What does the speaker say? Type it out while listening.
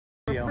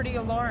pretty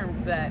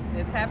alarmed that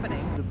it's happening.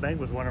 The bank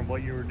was wondering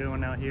what you were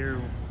doing out here,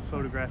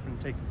 photographing,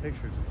 taking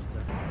pictures and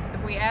stuff.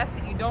 If we ask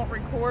that you don't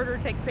record or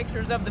take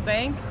pictures of the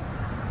bank,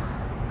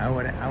 I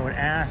would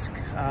ask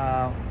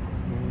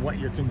what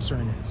your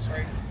concern is.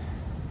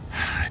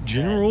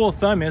 General rule of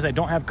thumb is I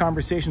don't have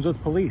conversations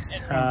with police.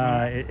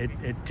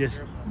 It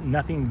just,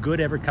 nothing good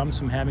ever comes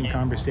from having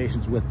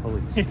conversations with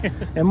police,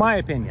 in my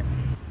opinion.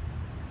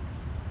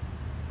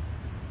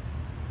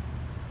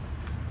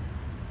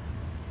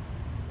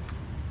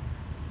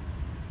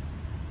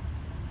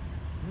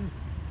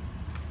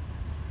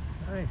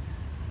 Nice.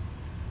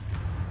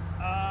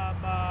 I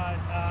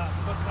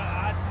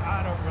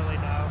don't really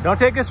know. Don't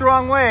take this the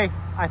wrong way.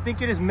 I think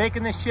you're just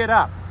making this shit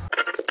up.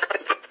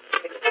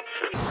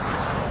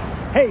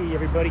 Hey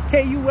everybody,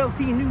 KULT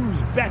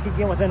News back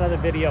again with another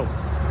video.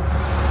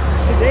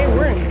 Today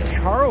we're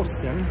in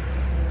Charleston,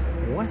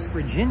 West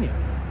Virginia.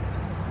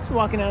 Just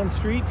walking down the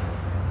street,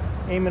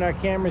 aiming our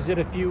cameras at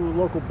a few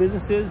local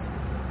businesses.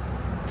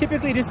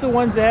 Typically just the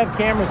ones that have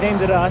cameras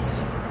aimed at us.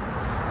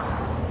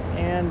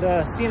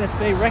 And seeing if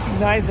they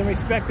recognize and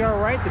respect our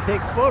right to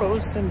take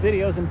photos and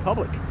videos in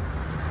public,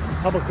 in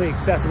publicly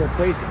accessible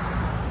places,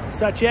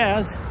 such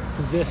as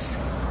this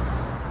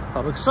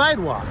public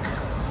sidewalk.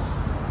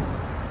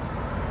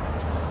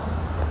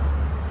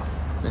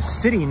 The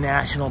City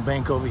National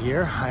Bank over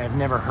here. I have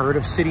never heard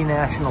of City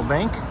National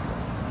Bank.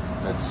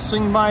 Let's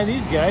swing by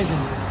these guys and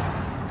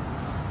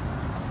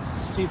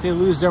see if they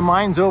lose their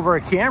minds over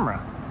a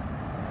camera.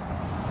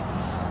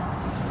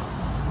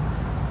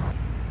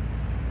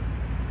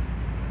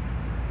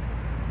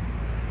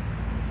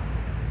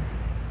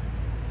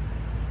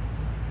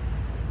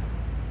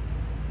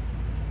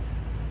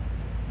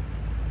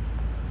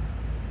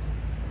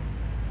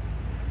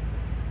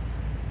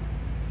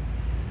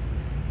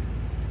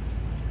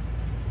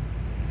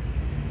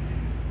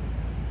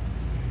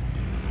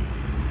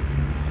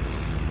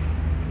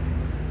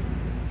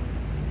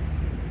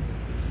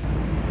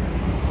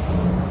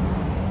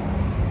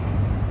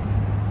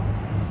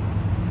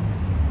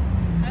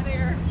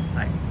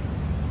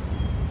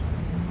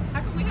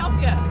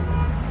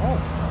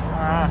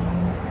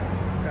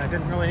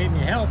 Didn't really need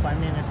any help. I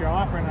mean, if you're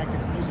offering, I could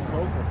use a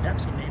Coke or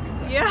Pepsi maybe.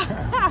 But.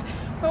 Yeah,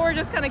 but we're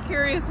just kind of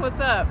curious what's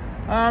up.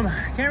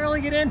 Can't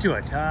really get into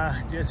it.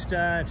 Just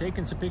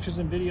taking some pictures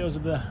and videos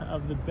of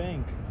the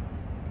bank,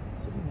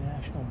 City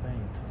National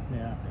Bank.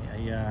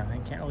 Yeah, I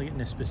can't really get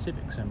into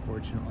specifics,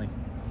 unfortunately.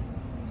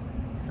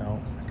 So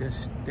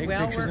just take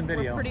pictures and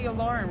video. We're pretty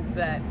alarmed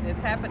that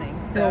it's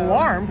happening. So. You're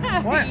alarmed?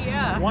 What?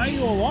 Yeah. Why are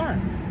you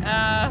alarmed?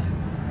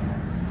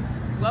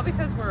 Well,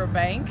 because we're a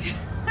bank.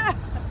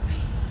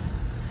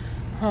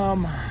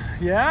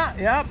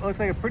 Yeah, looks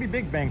like a pretty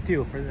big bank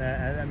too, for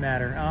that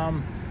matter.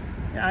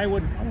 Yeah, I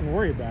wouldn't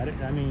worry about it.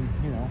 I mean,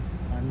 you know,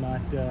 I'm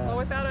not. Well,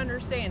 without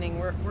understanding,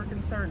 we're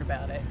concerned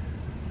about it.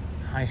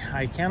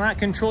 I cannot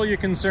control your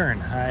concern.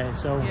 Yeah.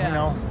 You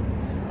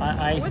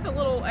know, with a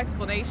little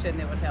explanation,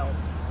 it would help.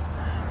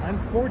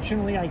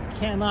 Unfortunately, I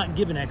cannot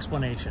give an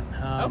explanation.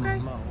 Okay.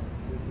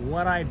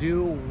 What I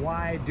do,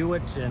 why I do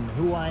it, and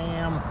who I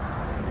am.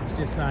 It's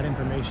just not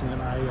information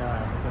that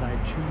I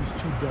choose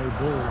to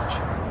divulge.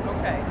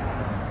 Okay.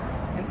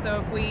 And so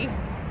if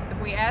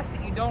we ask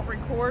that you don't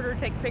record or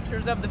take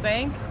pictures of the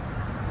bank,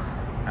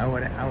 I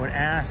would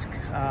ask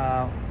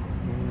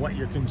what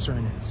your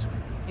concern is.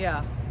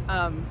 Yeah.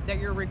 That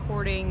you're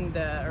recording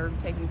or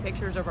taking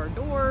pictures of our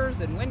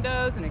doors and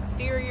windows and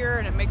exterior,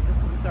 and it makes us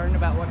concerned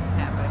about what can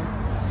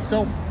happen.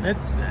 So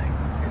it's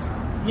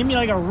give me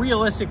like a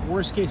realistic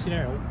worst case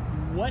scenario.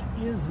 What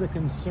is the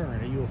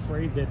concern? Are you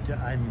afraid that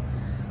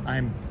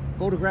I'm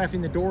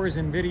photographing the doors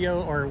and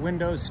video or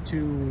windows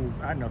to,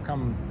 I don't know,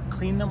 come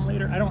clean them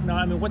later? I don't know.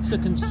 I mean, what's the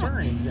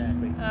concern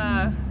exactly?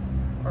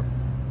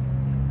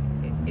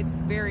 It's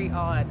very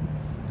odd.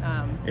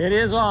 It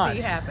is odd. To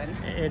see happen.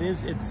 It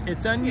is.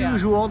 It's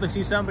unusual to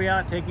see somebody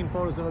out taking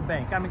photos of a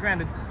bank. I mean,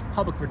 granted,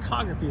 public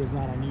photography is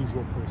not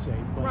unusual per se,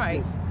 but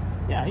right.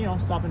 Yeah, you know,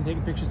 stopping and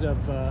taking pictures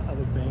of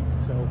a bank.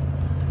 So.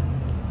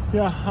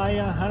 Yeah, I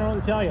don't know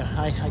what to tell you.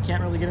 I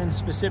can't really get into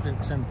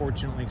specifics,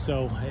 unfortunately.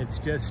 So it's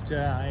just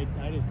I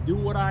just do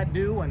what I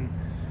do, and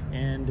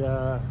you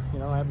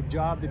know, I have a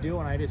job to do,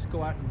 and I just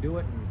go out and do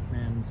it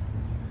and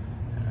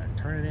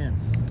turn it in.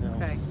 So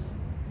okay.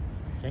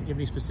 Can't give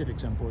any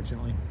specifics,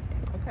 unfortunately.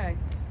 Okay.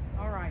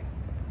 All right.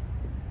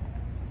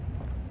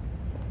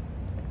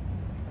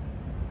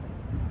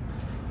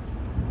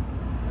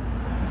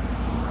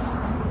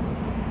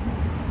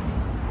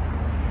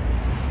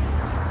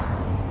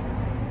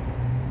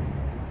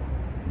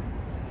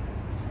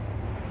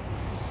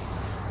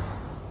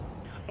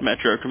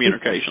 Metro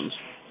Communications.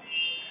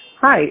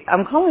 Hi,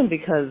 I'm calling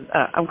because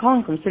I'm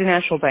calling from City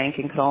National Bank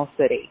in Canal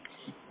City,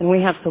 and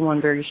we have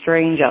someone very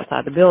strange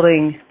outside the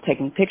building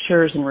taking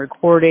pictures and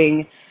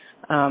recording,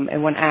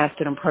 and when asked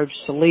and approached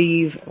to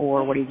leave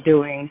or what he's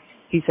doing,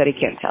 he said he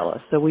can't tell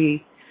us. So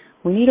we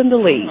need him to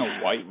leave. A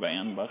white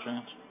van, by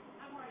chance?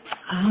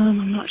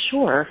 I'm not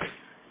sure.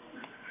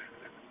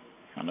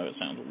 I know it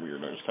sounds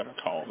weird. I just got a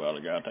call about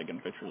a guy taking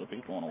pictures of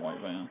people in a white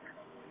van.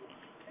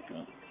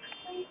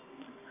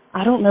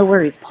 I don't know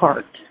where he's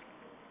parked.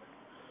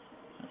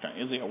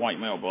 Okay. Is he a white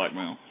male, black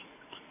male?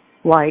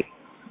 White.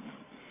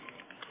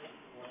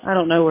 I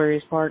don't know where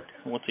he's parked.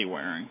 What's he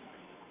wearing?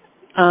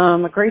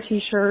 A gray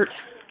t-shirt,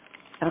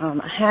 a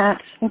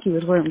hat. I think he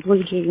was wearing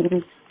blue jeans.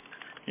 Is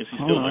he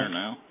still there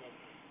now?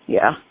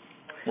 Yeah.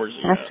 Where's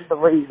he I asked him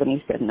to leave, and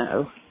he said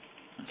no.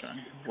 Okay.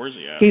 Where's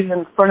he at? He's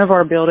in front of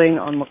our building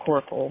on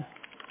McCorkle.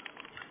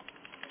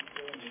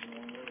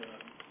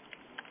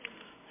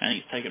 And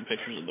he's taking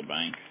pictures of the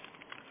bank.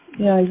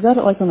 Yeah, he's got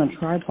it like on a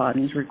tripod,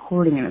 and he's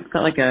recording it. It's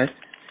got like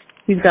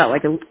he's got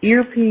like an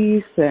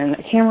earpiece and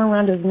a camera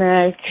around his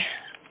neck.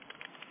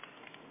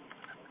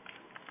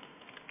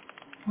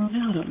 Well,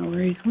 now I don't know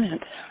where he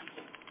went.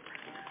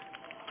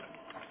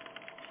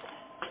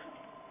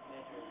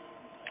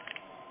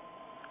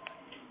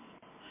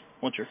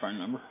 What's your phone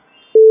number?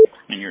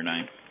 And your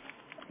name?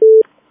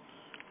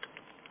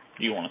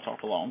 Do you want to talk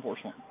to law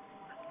enforcement?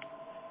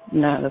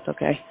 No, that's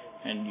okay.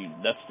 And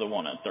that's the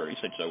one at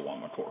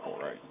 3601 McCorkle,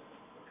 right?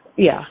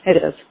 Yeah, it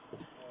is.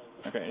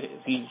 Okay,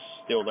 he's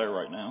still there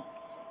right now.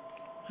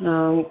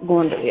 I'm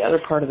going to the other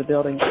part of the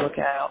building to look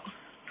out.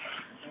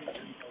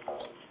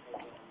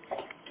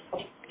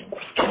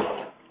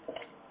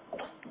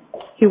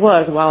 He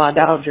was while I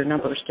dialed your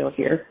number, still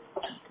here.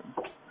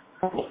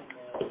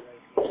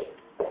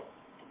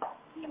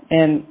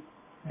 And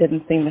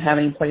didn't seem to have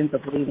any plans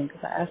of leaving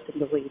because I asked him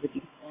to leave, and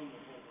he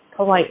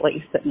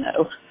politely said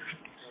no.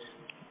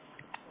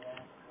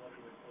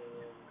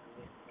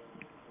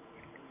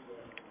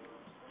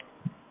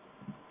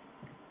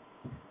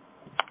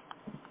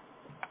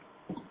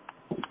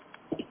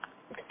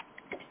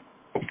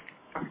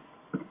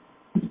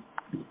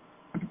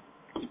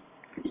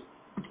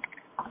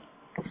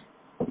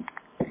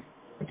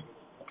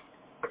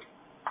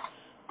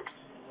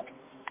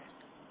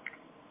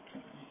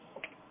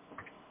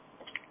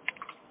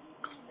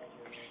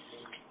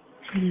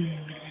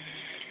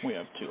 We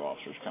have 2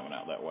 officers coming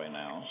out that way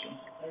now,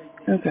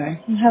 so.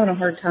 Okay. I'm having a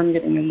hard time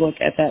getting a look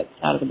at that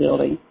side of the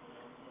building.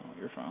 Oh,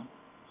 you're fine.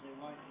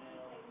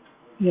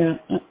 Yeah.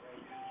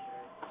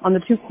 On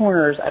the 2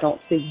 corners, I don't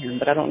see him,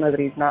 but I don't know that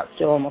he's not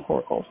still on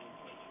McCorkle.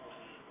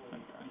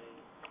 Okay.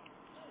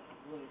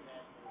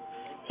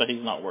 So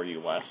he's not where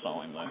you last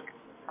saw him, though?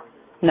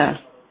 No.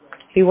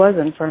 He was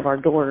in front of our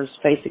doors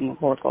facing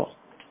McCorkle.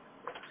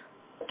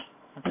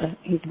 Okay.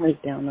 He's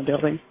moved down the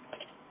building.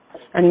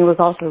 And he was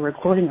also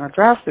recording our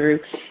drive-thru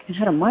and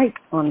had a mic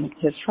on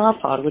his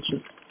tripod, which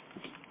is,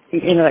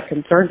 that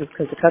concerns us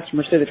because the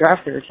customers through the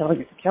drive-thru are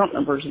telling us account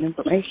numbers and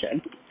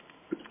information.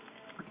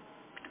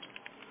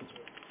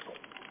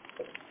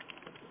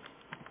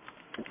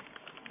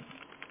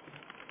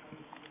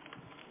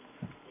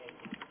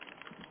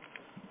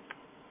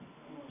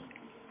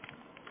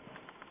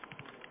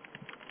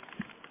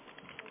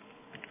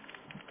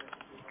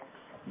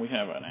 We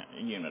have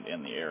a unit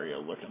in the area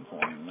looking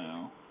for him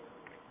now.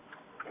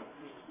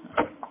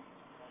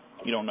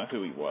 You don't know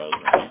who he was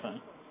or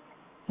anything?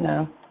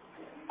 No.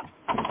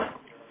 All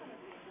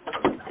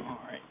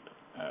right.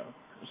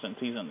 Since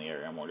he's in the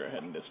area, I'm going to go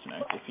ahead and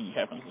disconnect. If he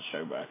happens to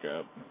show back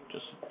up,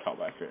 just call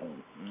back here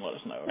and let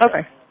us know.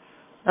 Okay.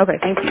 Okay,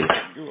 thank you.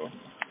 You're welcome.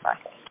 Bye.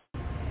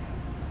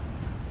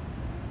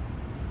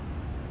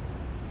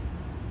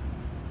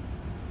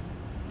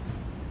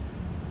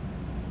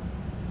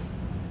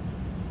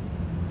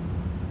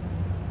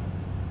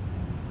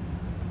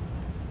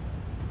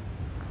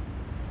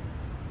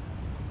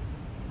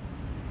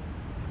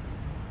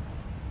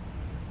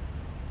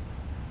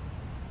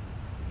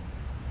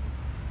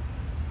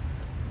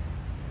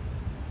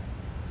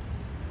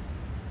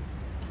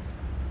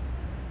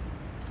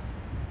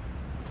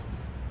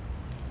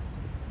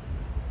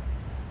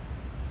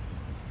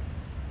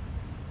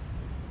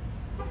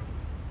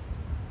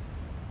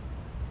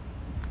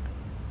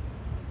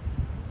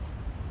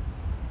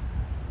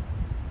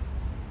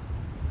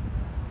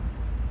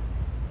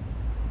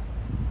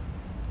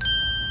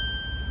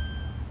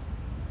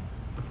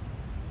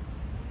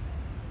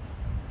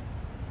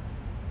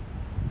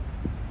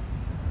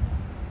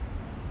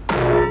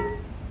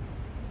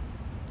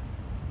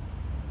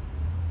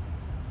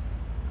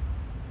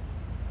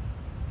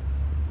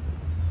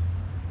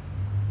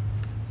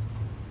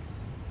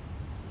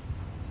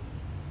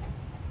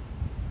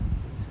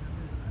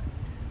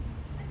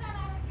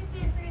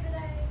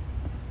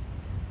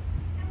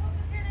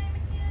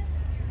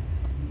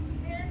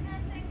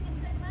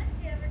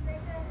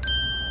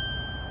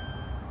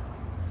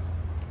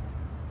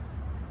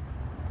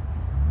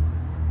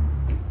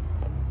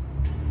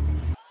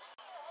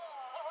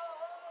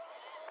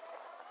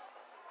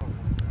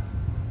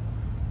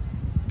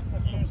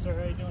 Sir,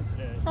 how you doing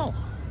today? Oh,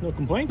 no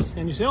complaints.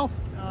 And yourself?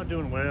 Oh,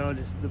 doing well.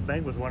 Just the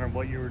bank was wondering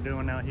what you were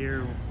doing out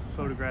here,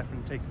 photographing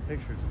and taking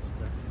pictures and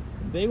stuff.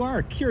 They are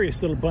a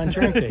curious little bunch,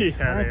 aren't they?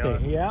 Yeah,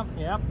 aren't they are. Yep,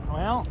 yep.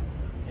 Well,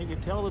 you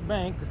could tell the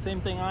bank the same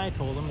thing I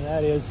told them.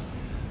 That is,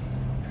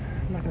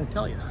 I'm not going to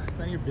tell you. It's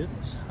none of your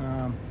business.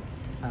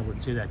 I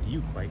wouldn't say that to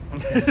you quite.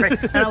 And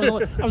I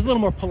was a little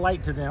more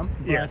polite to them.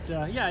 But, yes.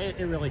 Yeah, it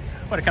really,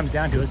 what it comes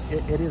down to is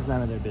it is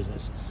none of their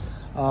business.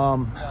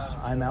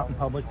 I'm out in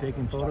public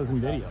taking photos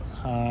and videos.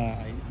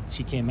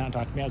 She came out and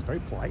talked to me. I was very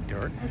polite to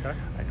her. Okay.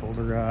 I told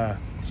her,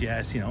 she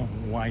asked, you know,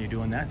 why are you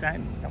doing that? I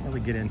don't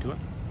really get into it.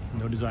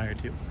 No desire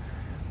to.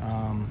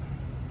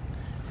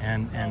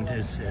 And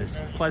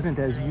as pleasant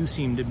as you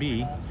seem to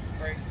be,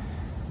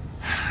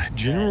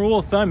 general rule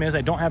of thumb is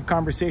I don't have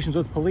conversations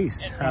with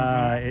police.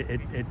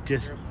 It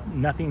just,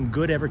 nothing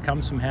good ever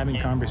comes from having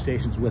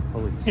conversations with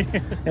police,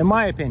 in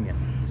my opinion.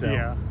 So.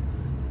 Yeah.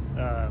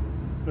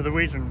 The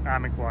reason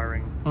I'm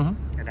inquiring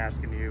and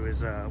asking you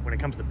is when it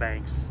comes to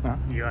banks,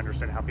 you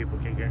understand how people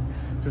can get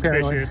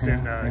suspicious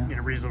and you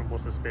know, reasonable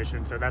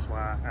suspicion. So that's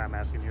why I'm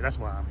asking you. That's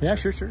why I'm Yeah,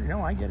 sure.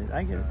 No, I get it.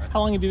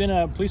 How long have you been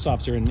a police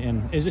officer?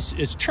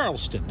 It's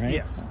Charleston, right?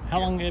 Yes. How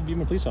long have you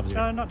been a police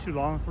officer? Not too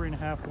long,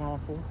 3.5, going on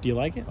 4. Do you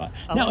like it?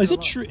 Now, is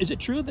it true? Is it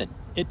true that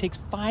it takes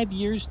 5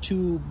 years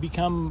to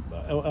become?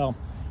 Well,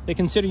 they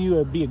consider you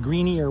to be a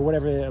greenie or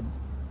whatever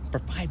for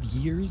 5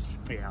 years.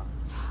 Yeah.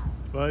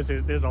 Well,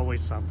 there's always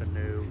something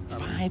new.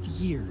 5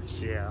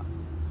 years. Yeah.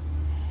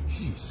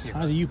 Jeez. Yeah.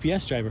 I was a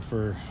UPS driver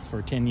for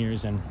 10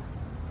 years and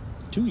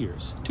 2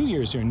 years. 2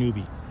 years you're a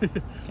newbie.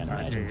 Can't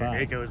imagine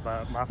 5. It goes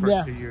by. My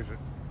first 2 years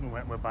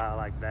went by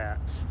like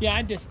that. Yeah,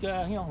 I just you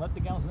know, let the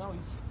gals know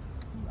he's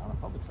on a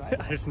public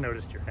sidewalk. I just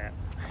noticed your hat.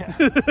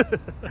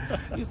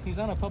 He's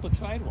on a public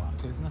sidewalk.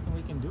 There's nothing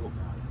we can do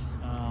about it.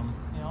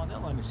 You know,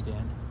 they'll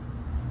understand.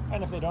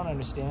 And if they don't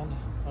understand,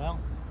 well,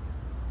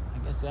 I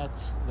guess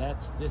that's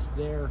just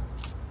their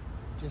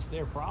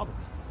problem.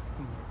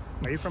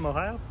 Are you from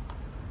Ohio?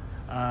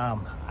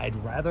 I'd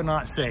rather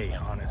not say,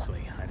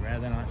 honestly. I'd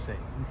rather not say.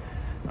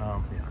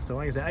 Yeah, so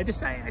like I said, I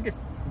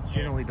just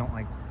generally don't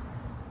like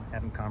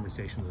having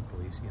conversations with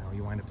police. You know,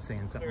 you wind up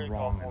saying something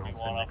wrong, and all of a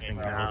sudden, next thing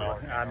you know,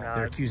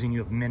 they're accusing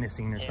you of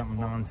menacing or something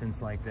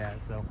nonsense like that.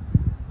 So,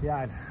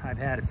 yeah, I've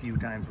had a few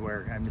times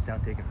where I'm just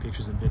out taking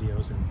pictures and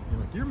videos, and you're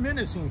like, "You're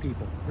menacing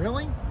people,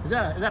 really? Is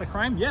that a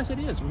crime?" Yes, it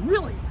is.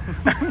 Really?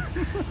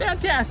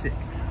 Fantastic.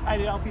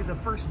 I'll be the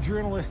first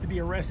journalist to be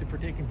arrested for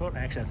taking photos.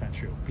 Actually, that's not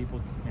true.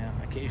 People, yeah,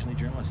 occasionally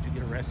journalists do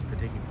get arrested for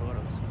taking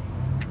photos.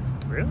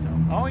 Really? So,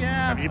 oh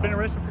yeah. Have you been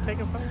arrested for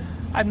taking photos?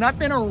 I've not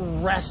been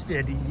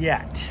arrested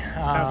yet.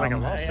 Sounds like a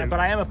lawsuit.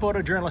 But I am a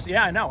photojournalist.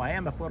 Yeah, I know. I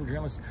am a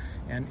photojournalist,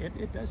 and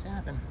it does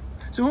happen.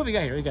 So who have we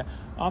got here? We got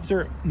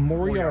Officer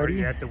Moriarty.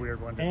 Yeah, that's a weird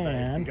one to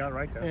say. You got it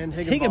right there. And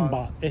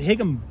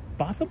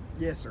Higginbotham?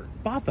 Yes, sir.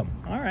 Botham.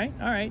 All right.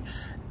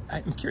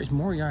 I'm curious.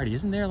 Moriarty.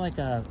 Isn't there like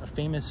a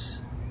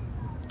famous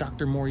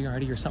Dr.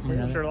 Moriarty or something?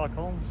 Yeah, Sherlock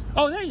Holmes.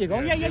 Oh, there you go.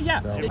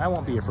 Yeah. So, I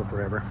won't be here for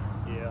forever.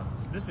 Yeah.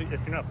 This is,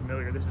 if you're not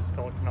familiar, this is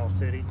called Canal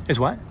City. Is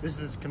what? This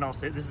is Canal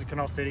City. This is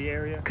Canal City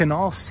area.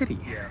 Canal City.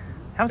 Yeah.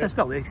 How's that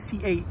spelled?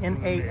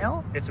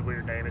 C-A-N-A-L? It's a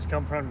weird name. It's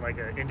come from like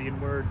an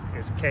Indian word.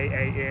 It's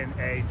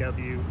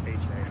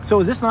K-A-N-A-W-H-A. So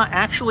is this not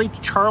actually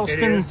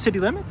Charleston city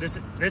limits?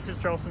 This is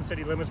Charleston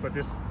city limits, but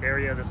this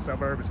area, this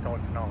suburb, is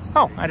called Canal City.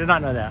 Oh, I did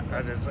not know that.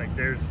 Just like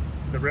there's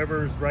the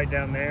river's right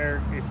down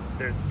there.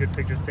 There's good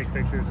pictures. Take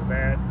pictures of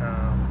that.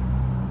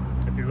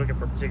 If you're looking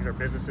for particular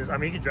businesses, I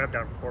mean, you can drive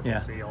down to Corpus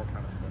and see all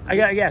kind of stuff. I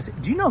gotta guess.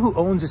 Do you know who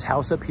owns this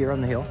house up here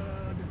on the hill?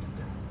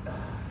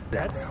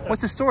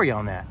 What's the story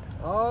on that?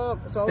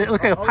 So it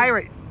looks like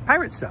a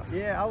pirate stuff.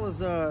 Yeah,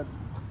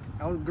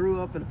 I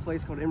grew up in a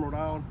place called Emerald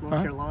Isle,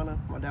 North Carolina.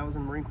 My dad was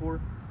in the Marine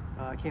Corps,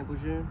 Camp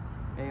Lejeune,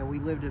 and we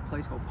lived in a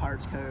place called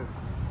Pirates Cove,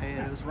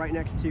 and it was right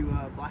next to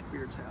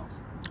Blackbeard's house.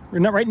 We're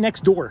not right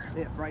next door.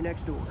 Yeah, right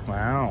next door.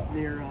 Wow. It's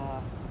near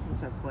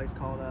what's that place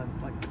called?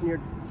 Like near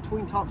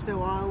between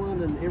Topsail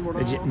Island and Emerald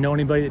Isle. Did you know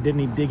anybody that did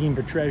any digging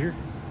for treasure?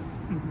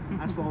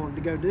 That's what I wanted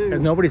to go do.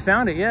 Nobody's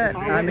found it yet. If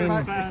I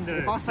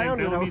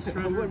found it, I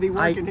wouldn't be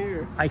working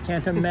here. I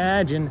can't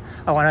imagine.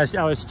 Oh, and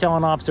I was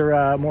telling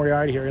Officer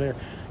Moriarty here earlier,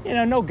 you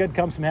know, no good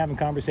comes from having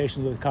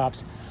conversations with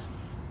cops.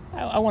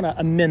 I want to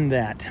amend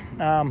that.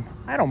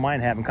 I don't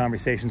mind having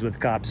conversations with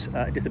cops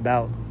just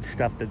about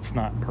stuff that's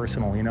not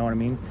personal, you know what I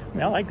mean?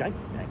 Well, I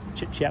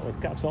chit-chat with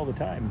cops all the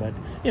time, but,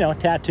 you know,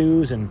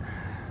 tattoos and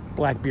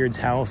Blackbeard's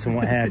house and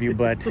what have you.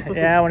 But,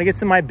 yeah, when it gets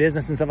to my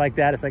business and stuff like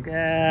that, it's like,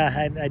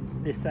 I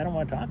don't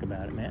want to talk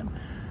about it, man.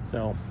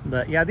 So,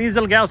 but, yeah, these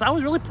little gals, I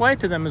was really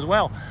polite to them as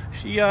well.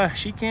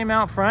 She came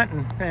out front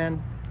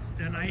and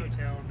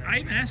I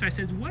even asked her, I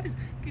said,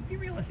 be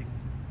realistic,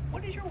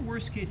 what is your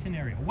worst case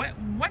scenario?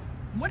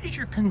 What is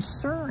your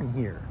concern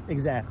here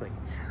exactly?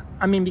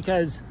 I mean,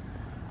 because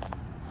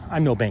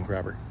I'm no bank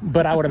robber,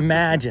 but I would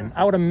imagine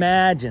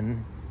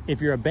if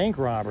you're a bank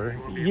robber,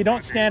 you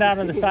don't stand out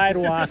on the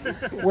sidewalk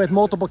with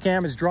multiple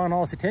cameras drawing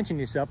all this attention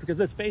to yourself, because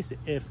let's face it,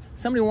 if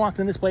somebody walked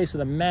in this place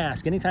with a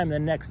mask anytime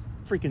in the next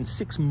freaking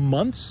 6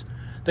 months,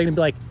 they're gonna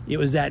be like, it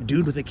was that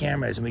dude with the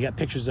cameras, and we got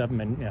pictures of him,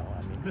 and you know,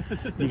 I mean,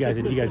 you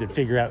guys would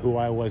figure out who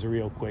I was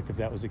real quick if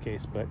that was the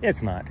case, but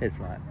it's not.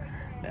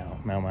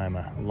 Now I'm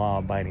a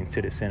law-abiding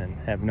citizen and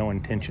have no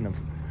intention of.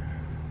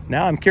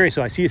 Now I'm curious.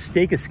 So I see a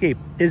stake escape.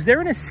 Is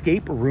there an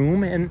escape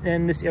room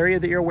in this area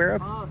that you're aware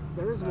of?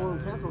 There is one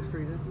on Capitol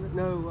Street, isn't it?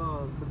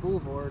 No, the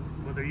Boulevard.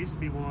 Well, there used to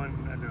be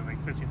one at the like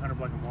 1500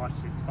 block in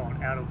Washington. It's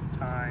called Out of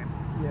Time.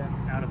 Yeah.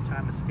 Out of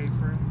Time escape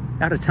room.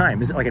 Out of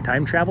Time? Is it like a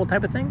time travel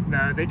type of thing?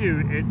 No, they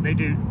do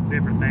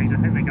different things. I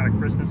think they got a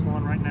Christmas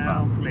one right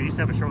now. Oh. They used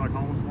to have a Sherlock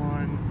Holmes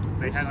one.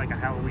 They had like a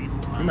Halloween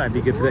one. You might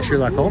be good for that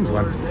Sherlock Holmes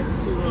one. Next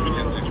to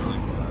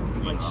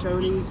like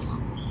Shoney's.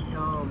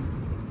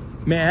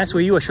 May I ask, were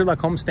you a Sherlock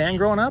Holmes fan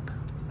growing up?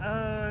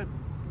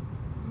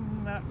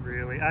 Not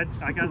really.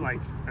 I got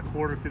like a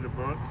quarter through the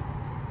book.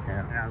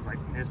 Yeah. And I was like,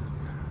 this is...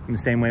 I'm the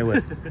same way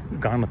with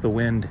Gone with the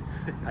Wind.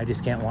 I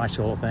just can't watch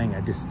the whole thing.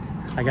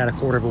 I got a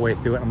quarter of a way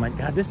through it. I'm like,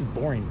 God, this is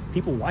boring.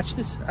 People watch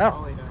this?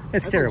 Oh, yeah.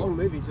 It's terrible. It's a long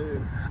movie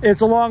too.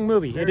 It's a long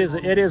movie. It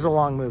is a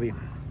long movie.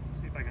 Let's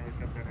see if I can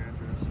look up that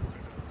address.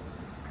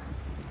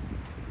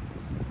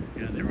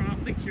 Yeah, they were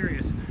awfully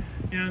curious.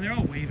 You know, they're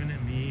all waving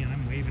at me and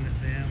I'm waving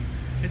at them.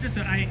 It's just,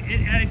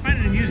 I find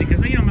it amusing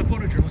because, you know, I'm a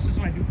photojournalist. This is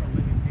what I do for a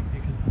living, take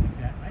pictures and stuff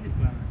like that. I just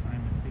go out on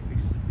assignments, take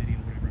pictures of video,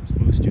 whatever I'm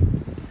supposed to.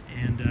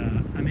 And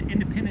I'm an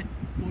independent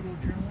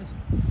photojournalist,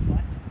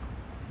 but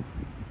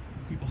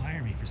people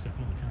hire me for stuff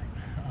all the time.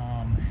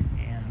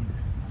 And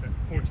it's at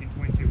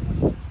 1422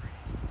 Washington Street.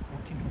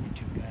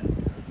 1422, got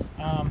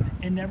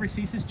it. It never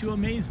ceases to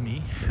amaze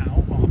me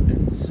how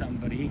often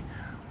somebody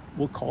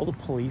will call the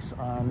police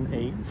on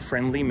a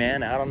friendly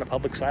man out on the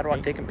public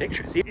sidewalk taking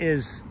pictures. It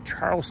is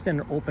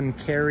Charleston open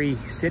carry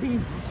city,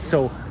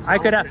 so I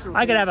could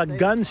have a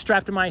gun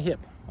strapped to my hip.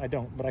 I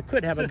don't, but I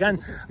could have a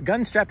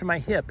gun strapped to my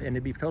hip, and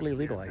it'd be totally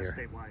legal out here.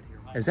 Statewide here.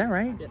 Is that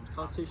right? Yeah,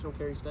 constitutional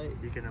carry state.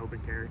 You can open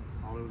carry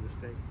all over the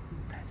state.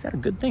 Is that a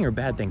good thing or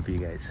bad thing for you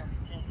guys?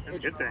 It's a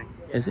good thing.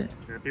 Is it?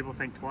 Yeah, people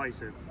think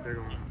twice if they're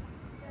going to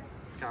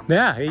come.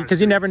 Yeah,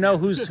 because you never know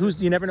who's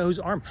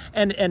armed,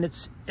 and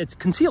it's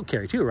concealed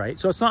carry too, right?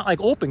 So it's not like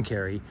open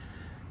carry.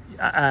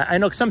 I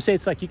know some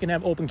states like you can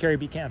have open carry,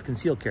 but you can't have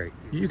concealed carry.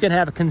 You can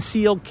have a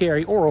concealed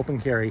carry or open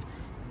carry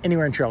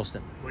anywhere in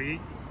Charleston. Well,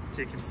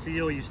 to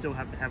conceal, you still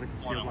have to have a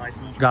concealed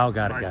license. Oh,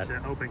 got it.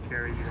 To open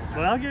carry, you don't have.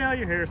 Well, I'll get out of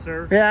your hair,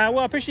 sir. Yeah, well,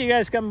 I appreciate you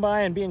guys coming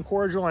by and being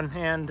cordial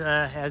and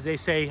as they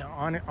say,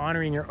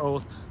 honoring your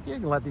oath. You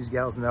can let these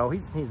gals know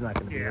he's not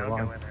going to be here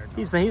long.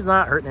 He's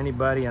not hurting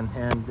anybody, and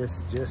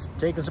just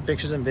taking some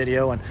pictures and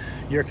video. And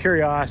your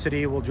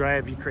curiosity will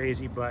drive you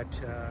crazy, but.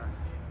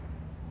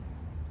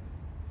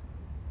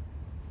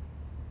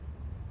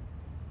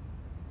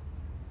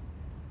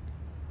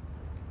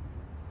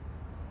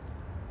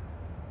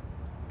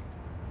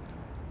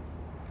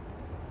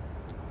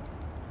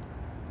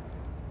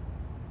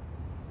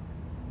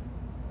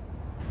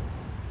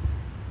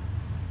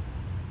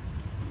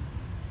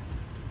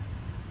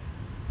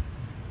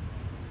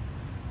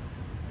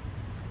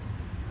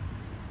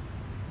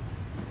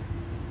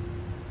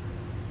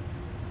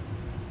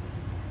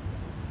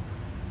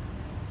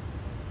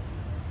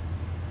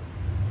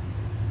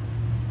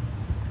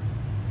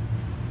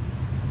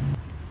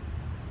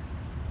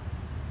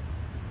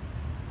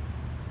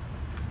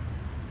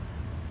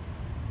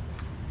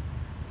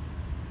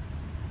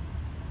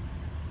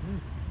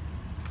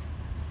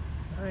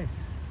 Nice.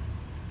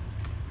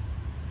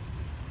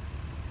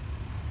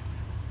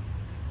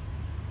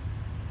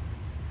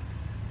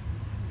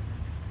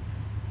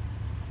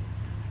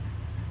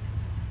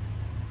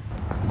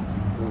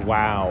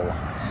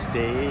 Wow.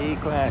 Stay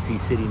classy,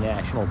 City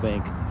National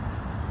Bank.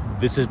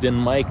 This has been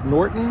Mike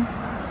Norton,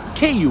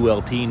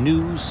 KULT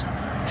News,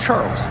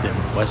 Charleston,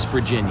 West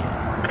Virginia.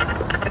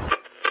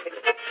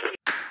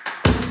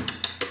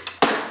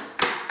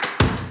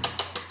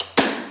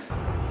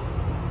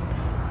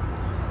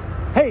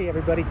 Hey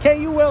everybody,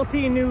 KULT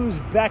News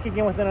back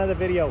again with another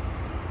video.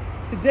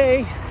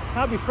 Today,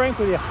 I'll be frank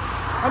with you,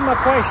 I'm not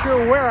quite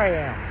sure where I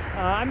am.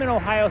 I'm in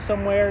Ohio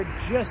somewhere,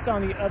 just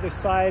on the other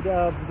side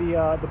of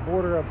the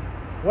border of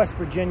West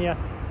Virginia.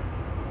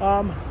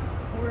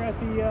 We're at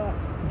the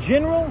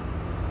General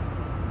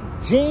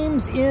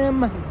James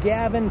M.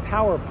 Gavin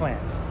Power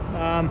Plant.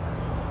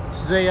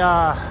 This is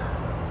a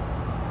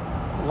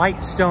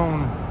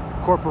Lightstone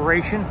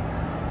Corporation,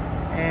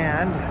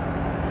 and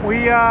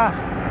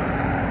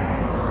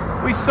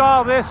we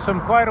saw this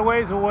from quite a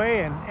ways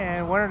away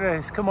and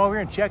wanted to come over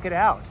here and check it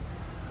out.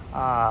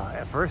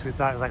 At first we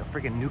thought it was like a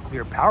freaking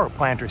nuclear power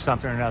plant or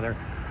something or another,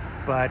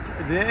 but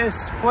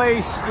this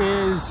place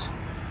is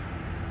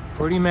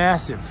pretty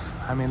massive.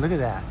 I mean, look at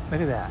that.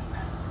 Look at that.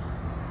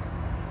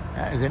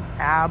 That is an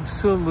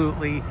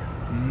absolutely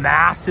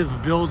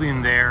massive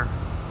building there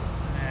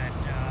that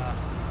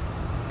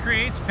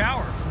creates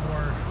power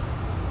for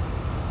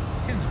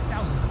tens of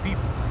thousands of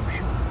people, I'm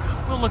sure.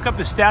 We'll look up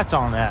the stats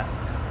on that.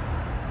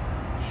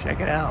 Check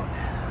it out.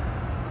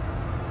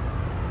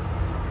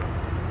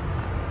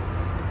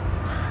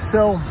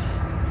 So,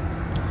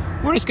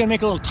 we're just gonna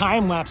make a little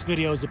time-lapse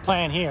video as the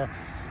plan here.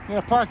 I'm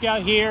gonna park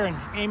out here and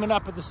aim it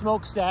up at the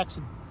smokestacks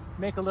and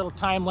make a little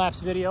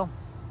time-lapse video.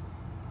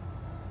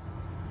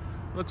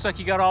 Looks like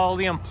you got all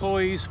the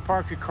employees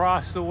parked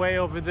across the way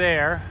over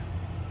there.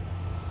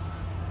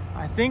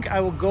 I think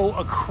I will go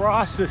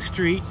across the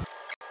street.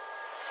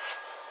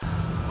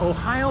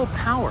 Ohio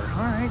Power,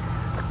 all right.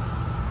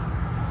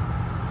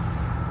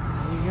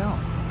 There you go.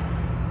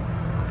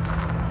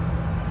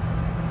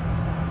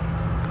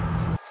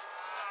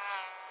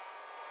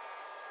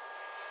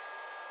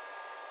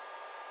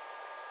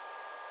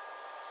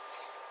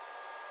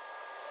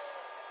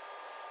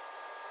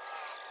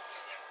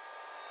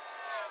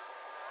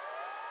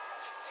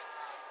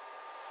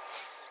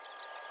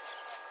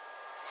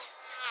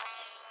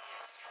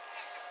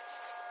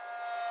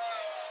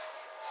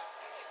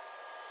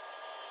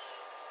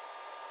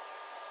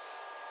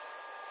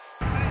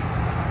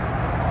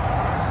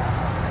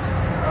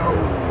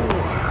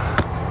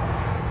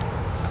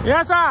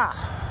 Yes, sir.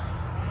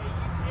 Hey, you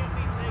can't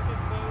be taking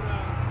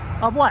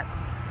photos Of what?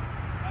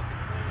 at the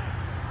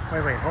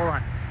plant. Wait, hold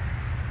on.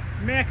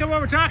 May I come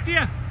over and talk to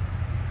you?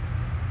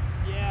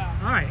 Yeah.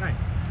 All right.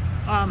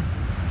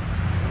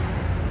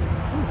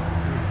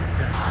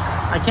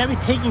 I can't be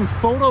taking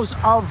photos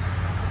of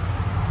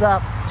the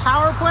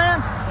power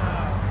plant?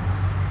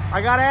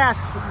 I gotta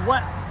ask,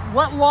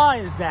 what law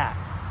is that?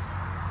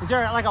 Is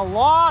there like a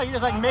law? Or you're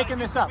just like making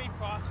this up? Be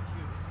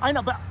prosecuted. I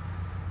know, but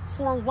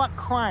for what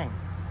crime?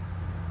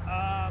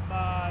 I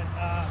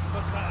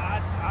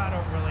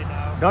don't really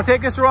know. Don't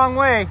take this the wrong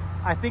way.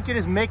 I think you're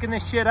just making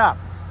this shit up.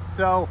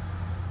 So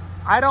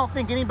I don't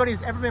think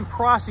anybody's ever been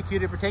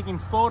prosecuted for taking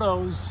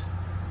photos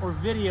or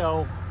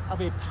video of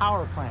a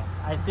power plant.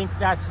 I think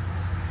it's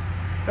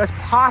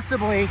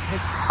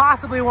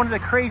possibly one of the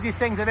craziest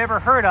things I've ever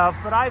heard of,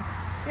 but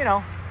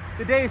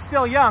the day is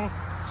still young.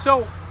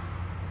 So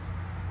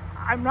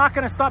I'm not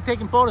gonna stop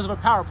taking photos of a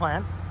power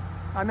plant.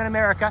 I'm in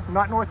America,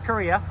 not North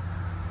Korea.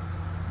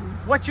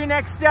 What's your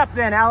next step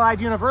then, Allied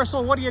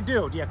Universal? What do?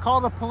 Do you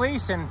call the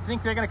police and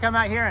think they're gonna come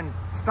out here and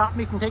stop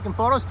me from taking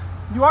photos?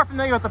 You are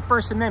familiar with the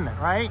First Amendment,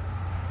 right?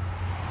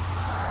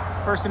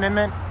 First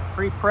Amendment,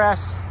 free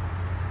press.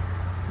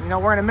 You know,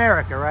 we're in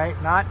America, right?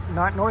 Not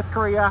North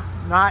Korea,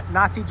 not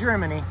Nazi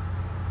Germany.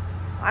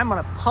 I'm on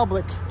a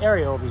public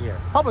area over here.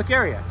 Public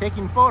area,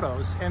 taking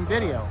photos and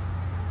video.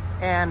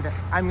 And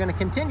I'm gonna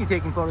continue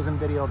taking photos and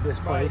video of this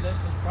place. Right,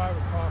 this is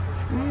private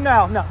property.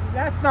 No,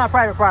 that's not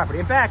private property.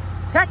 In fact,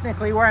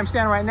 technically where I'm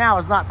standing right now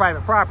is not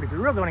private property. If you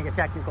really want to get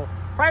technical,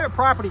 private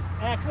property,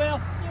 okay.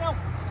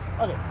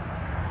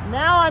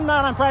 Now I'm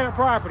not on private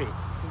property.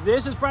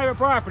 This is private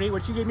property,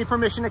 which you gave me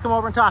permission to come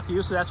over and talk to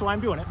you, so that's why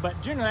I'm doing it.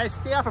 But generally, I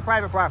stay off of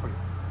private property.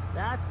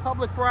 That's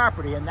public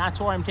property, and that's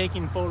why I'm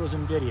taking photos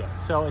and video.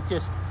 So it's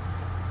just,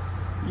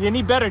 you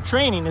need better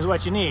training is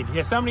what you need.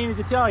 Yeah, somebody needs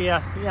to tell you,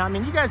 I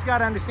mean, you guys got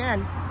to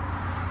understand,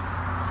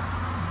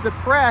 the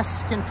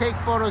press can take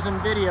photos and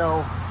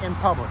video in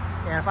public.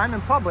 And if I'm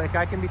in public,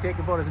 I can be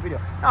taking photos and video.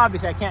 Now,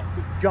 obviously, I can't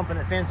be jumping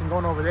the fence and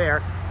going over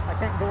there. I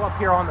can't go up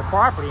here on the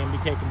property and be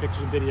taking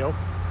pictures and video.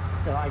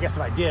 I guess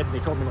if I did, they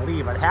told me to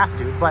leave, I'd have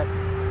to. But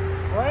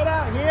right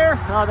out here,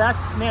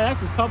 that's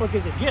as public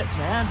as it gets,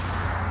 man.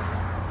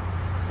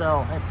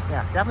 So it's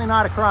definitely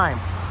not a crime.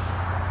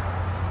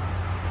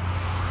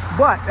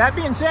 But that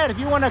being said, if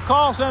you want to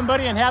call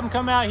somebody and have them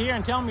come out here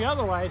and tell me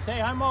otherwise,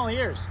 hey, I'm all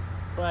ears.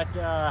 But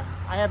I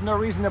have no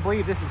reason to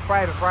believe this is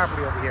private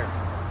property over here.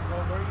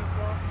 Well, where are you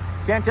from?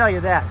 Can't tell you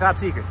that, top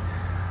secret.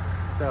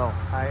 So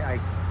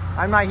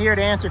I'm not here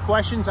to answer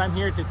questions. I'm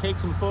here to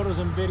take some photos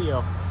and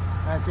video.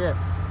 That's it.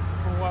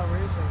 For what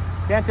reason?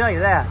 Can't tell you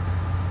that.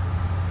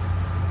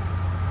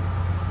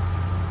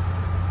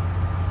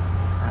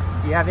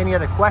 Do you have any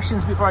other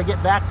questions before I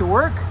get back to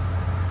work? You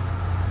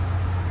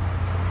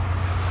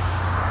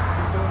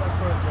doing it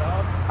for a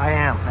job? I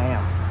am.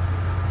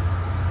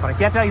 But I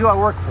can't tell you who I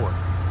work for.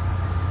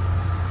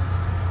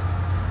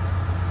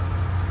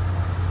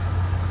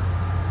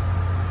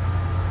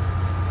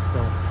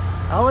 So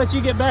I'll let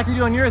you get back to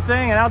doing your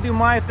thing, and I'll do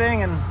my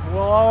thing, and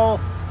we'll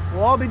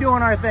all be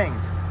doing our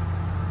things.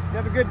 You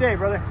have a good day,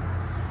 brother.